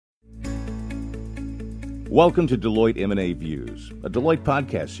Welcome to Deloitte M&A Views, a Deloitte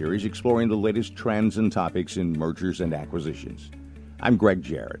podcast series exploring the latest trends and topics in mergers and acquisitions. I'm Greg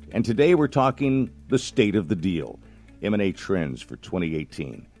Jarrett, and today we're talking the state of the deal, M&A trends for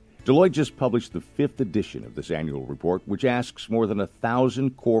 2018. Deloitte just published the 5th edition of this annual report, which asks more than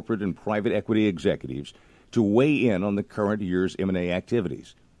 1,000 corporate and private equity executives to weigh in on the current year's M&A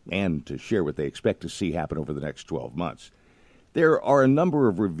activities and to share what they expect to see happen over the next 12 months. There are a number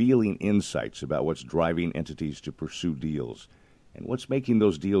of revealing insights about what's driving entities to pursue deals and what's making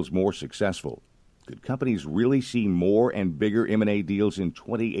those deals more successful. Could companies really see more and bigger M&A deals in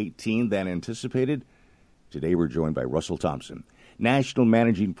 2018 than anticipated? Today we're joined by Russell Thompson, National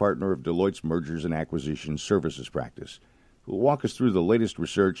Managing Partner of Deloitte's Mergers and Acquisitions Services practice, who will walk us through the latest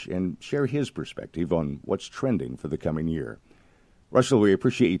research and share his perspective on what's trending for the coming year. Russell, we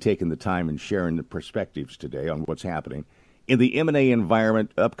appreciate you taking the time and sharing the perspectives today on what's happening in the M&A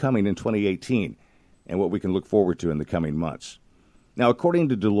environment upcoming in 2018 and what we can look forward to in the coming months. Now, according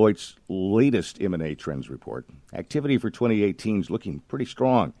to Deloitte's latest M&A trends report, activity for 2018 is looking pretty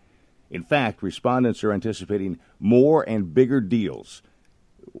strong. In fact, respondents are anticipating more and bigger deals.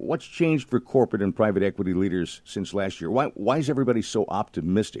 What's changed for corporate and private equity leaders since last year? Why is everybody so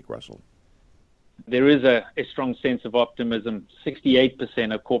optimistic, Russell? There is a strong sense of optimism.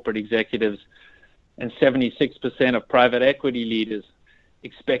 68% of corporate executives and 76% of private equity leaders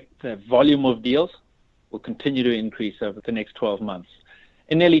expect the volume of deals will continue to increase over the next 12 months.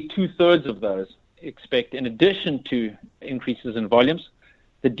 And nearly two-thirds of those expect, in addition to increases in volumes,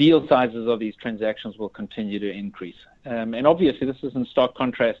 the deal sizes of these transactions will continue to increase. And obviously, this is in stark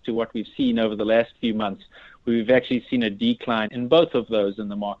contrast to what we've seen over the last few months, where we've actually seen a decline in both of those in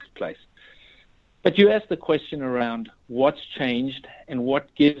the marketplace. But you asked the question around what's changed and what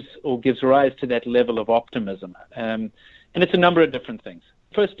gives rise to that level of optimism. And it's a number of different things.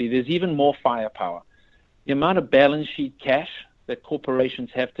 Firstly, there's even more firepower. The amount of balance sheet cash that corporations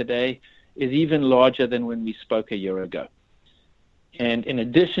have today is even larger than when we spoke a year ago. And in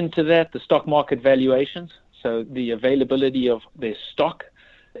addition to that, the stock market valuations, so the availability of their stock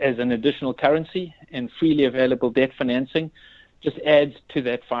as an additional currency and freely available debt financing, just adds to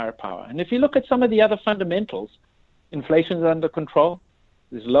that firepower. And if you look at some of the other fundamentals, inflation is under control,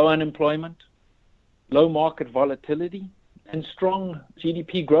 there's low unemployment, low market volatility, and strong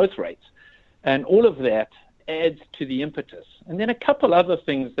GDP growth rates. And all of that adds to the impetus. And then a couple other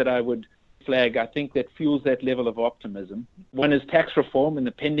things that I would flag, I think, that fuels that level of optimism. One is tax reform, and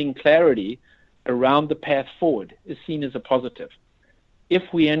the pending clarity around the path forward is seen as a positive. If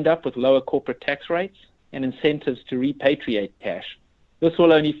we end up with lower corporate tax rates and incentives to repatriate cash, this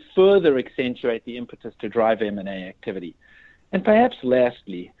will only further accentuate the impetus to drive M&A activity. And perhaps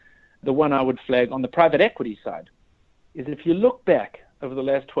lastly, the one I would flag on the private equity side is if you look back over the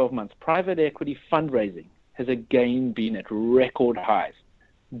last 12 months, private equity fundraising has again been at record highs,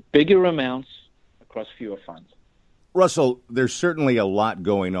 bigger amounts across fewer funds. Russell, there's certainly a lot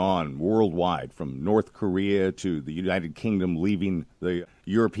going on worldwide, from North Korea to the United Kingdom leaving the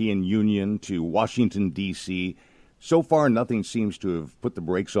European Union to Washington, D.C. So far, nothing seems to have put the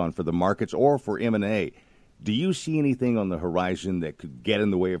brakes on for the markets or for M&A. Do you see anything on the horizon that could get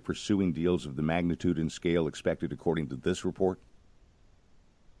in the way of pursuing deals of the magnitude and scale expected according to this report?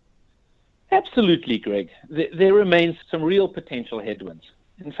 Absolutely, Greg. There remains some real potential headwinds.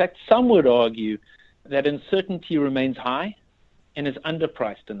 In fact, some would argue that uncertainty remains high and is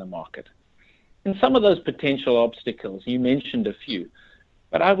underpriced in the market. And some of those potential obstacles, you mentioned a few,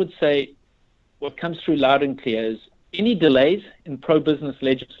 but I would say what comes through loud and clear is any delays in pro-business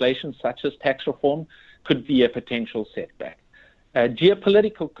legislation, such as tax reform, could be a potential setback.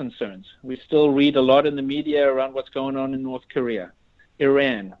 Geopolitical concerns. We still read a lot in the media around what's going on in North Korea,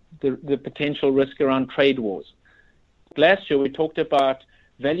 Iran, the potential risk around trade wars. Last year, we talked about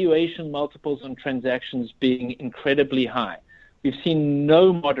valuation multiples on transactions being incredibly high. We've seen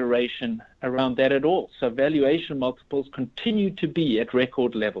no moderation around that at all. So valuation multiples continue to be at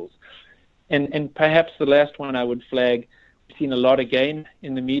record levels. And perhaps the last one I would flag, we've seen a lot again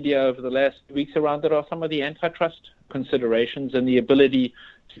in the media over the last weeks around it are some of the antitrust considerations and the ability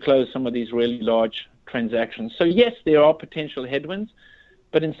to close some of these really large transactions. So yes, there are potential headwinds,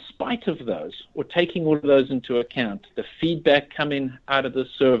 but in spite of those, or taking all of those into account, the feedback coming out of the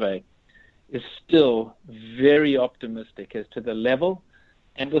survey is still very optimistic as to the level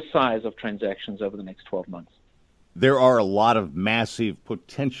and the size of transactions over the next 12 months. There are a lot of massive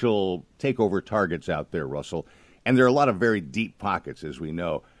potential takeover targets out there, Russell, and there are a lot of very deep pockets, as we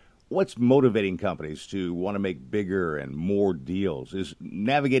know. What's motivating companies to want to make bigger and more deals? Is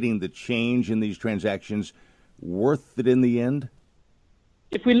navigating the change in these transactions worth it in the end?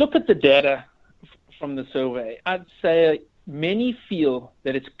 If we look at the data from the survey, I'd say many feel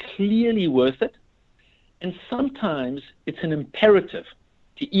that it's clearly worth it, and sometimes it's an imperative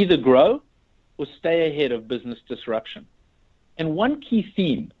to either grow or stay ahead of business disruption. And one key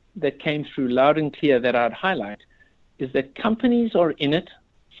theme that came through loud and clear that I'd highlight is that companies are in it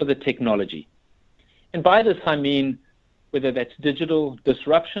for the technology. And by this, I mean whether that's digital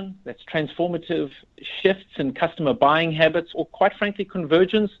disruption, that's transformative shifts in customer buying habits, or quite frankly,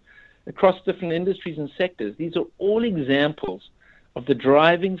 convergence across different industries and sectors. These are all examples of the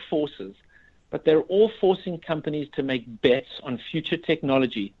driving forces, but they're all forcing companies to make bets on future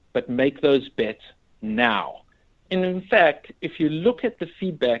technology, but make those bets now. And in fact, if you look at the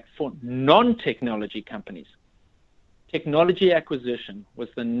feedback for non-technology companies, technology acquisition was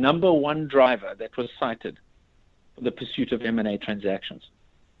the number one driver that was cited for the pursuit of M&A transactions.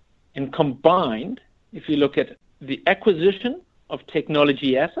 And combined, if you look at the acquisition of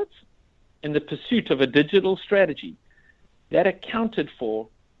technology assets and the pursuit of a digital strategy, that accounted for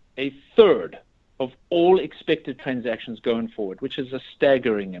a third of all expected transactions going forward, which is a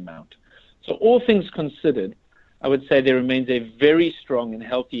staggering amount. So all things considered, I would say there remains a very strong and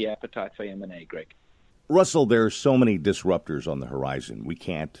healthy appetite for M&A, Greg. Russell, there are so many disruptors on the horizon. We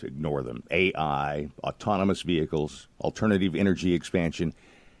can't ignore them. AI, autonomous vehicles, alternative energy expansion.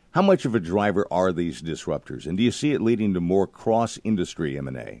 How much of a driver are these disruptors? And do you see it leading to more cross-industry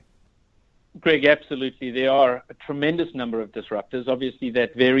M&A? Greg, absolutely. There are a tremendous number of disruptors. Obviously,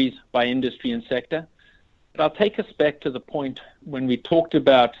 that varies by industry and sector. But I'll take us back to the point when we talked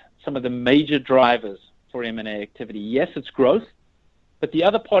about some of the major drivers for M&A activity. Yes, it's growth, but the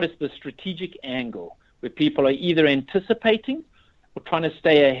other part is the strategic angle, where people are either anticipating or trying to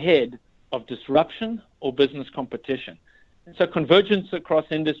stay ahead of disruption or business competition. And so convergence across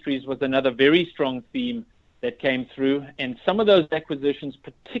industries was another very strong theme that came through. And some of those acquisitions,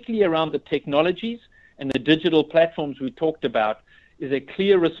 particularly around the technologies and the digital platforms we talked about, is a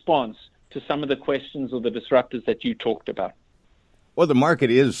clear response to some of the questions or the disruptors that you talked about. Well, the market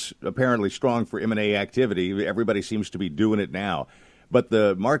is apparently strong for M&A activity. Everybody seems to be doing it now. But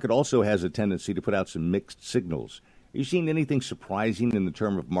the market also has a tendency to put out some mixed signals. Are you seeing anything surprising in the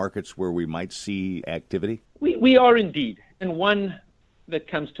term of markets where we might see activity? We are indeed. And one that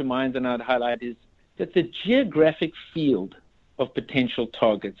comes to mind and I'd highlight is that the geographic field of potential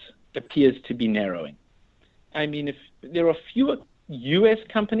targets appears to be narrowing. I mean, if there are fewer U.S.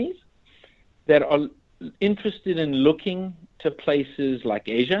 companies that are interested in looking to places like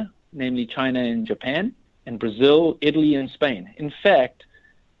Asia, namely China and Japan, and Brazil, Italy, and Spain. In fact,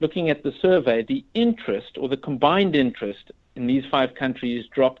 looking at the survey, the interest or the combined interest in these 5 countries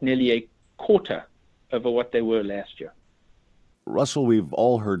dropped nearly a quarter over what they were last year. Russell, we've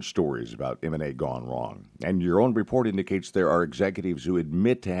all heard stories about M&A gone wrong, and your own report indicates there are executives who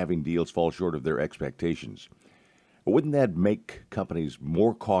admit to having deals fall short of their expectations. Wouldn't that make companies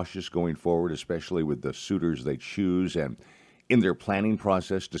more cautious going forward, especially with the suitors they choose and in their planning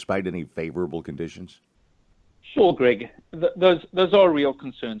process, despite any favorable conditions? Sure, Greg. Those are real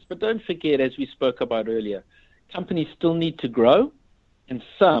concerns. But don't forget, as we spoke about earlier, companies still need to grow, and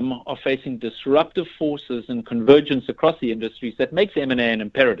some are facing disruptive forces and convergence across the industries that makes M&A an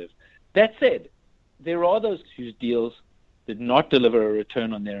imperative. That said, there are those whose deals did not deliver a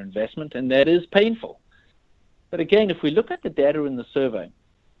return on their investment, and that is painful. But again, if we look at the data in the survey,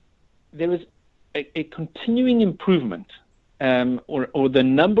 there is a continuing improvement, or the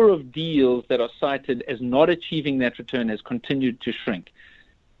number of deals that are cited as not achieving that return has continued to shrink.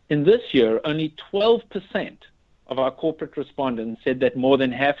 In this year, only 12% of our corporate respondents said that more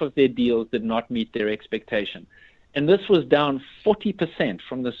than half of their deals did not meet their expectation. And this was down 40%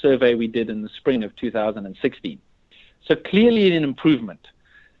 from the survey we did in the spring of 2016. So clearly an improvement.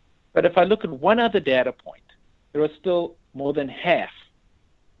 But if I look at one other data point, there are still more than half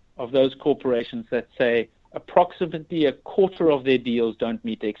of those corporations that say approximately a quarter of their deals don't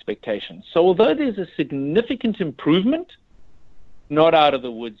meet the expectations. So although there's a significant improvement, not out of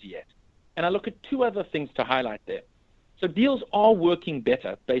the woods yet. And I look at 2 other things to highlight there. So deals are working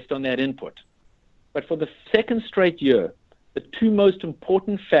better based on that input. But for the second straight year, the 2 most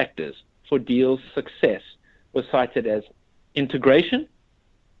important factors for deals' success were cited as integration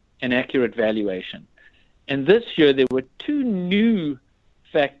and accurate valuation. And this year, there were 2 new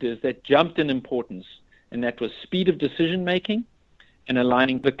factors that jumped in importance, and that was speed of decision-making and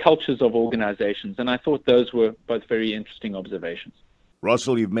aligning the cultures of organizations. And I thought those were both very interesting observations.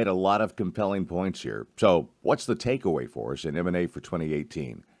 Russell, you've made a lot of compelling points here. So what's the takeaway for us in M&A for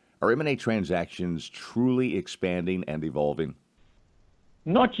 2018? Are M&A transactions truly expanding and evolving?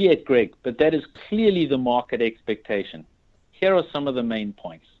 Not yet, Greg, but that is clearly the market expectation. Here are some of the main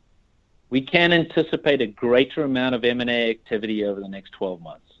points. we can anticipate a greater amount of M&A activity over the next 12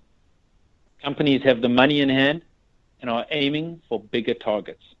 months. Companies have the money in hand and are aiming for bigger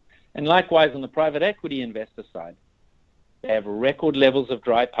targets. And likewise, on the private equity investor side, they have record levels of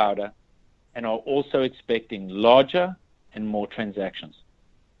dry powder and are also expecting larger and more transactions.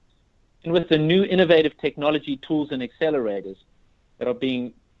 And with the new innovative technology tools and accelerators that are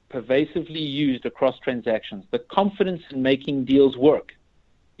being pervasively used across transactions, the confidence in making deals work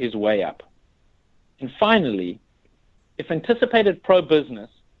is way up. And finally, if anticipated pro-business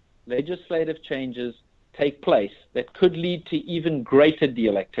legislative changes take place that could lead to even greater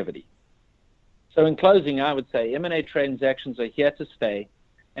deal activity. So in closing, I would say M&A transactions are here to stay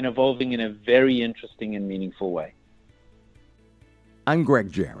and evolving in a very interesting and meaningful way. I'm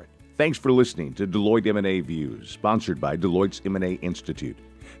Greg Jarrett. Thanks for listening to Deloitte M&A Views, sponsored by Deloitte's M&A Institute.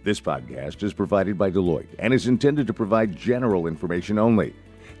 This podcast is provided by Deloitte and is intended to provide general information only.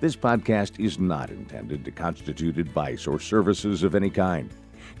 This podcast is not intended to constitute advice or services of any kind.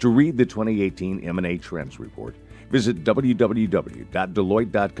 To read the 2018 M&A Trends Report, visit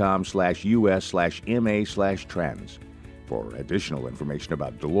www.deloitte.com/US/MA/trends. For additional information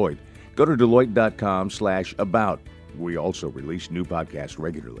about Deloitte, go to deloitte.com/about. We also release new podcasts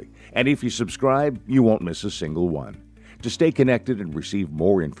regularly, and if you subscribe, you won't miss a single one. To stay connected and receive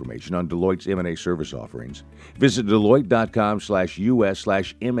more information on Deloitte's M&A service offerings, visit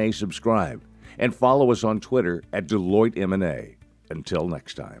deloitte.com/US/MA subscribe and follow us on Twitter @Deloitte M&A. Until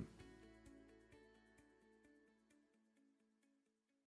next time.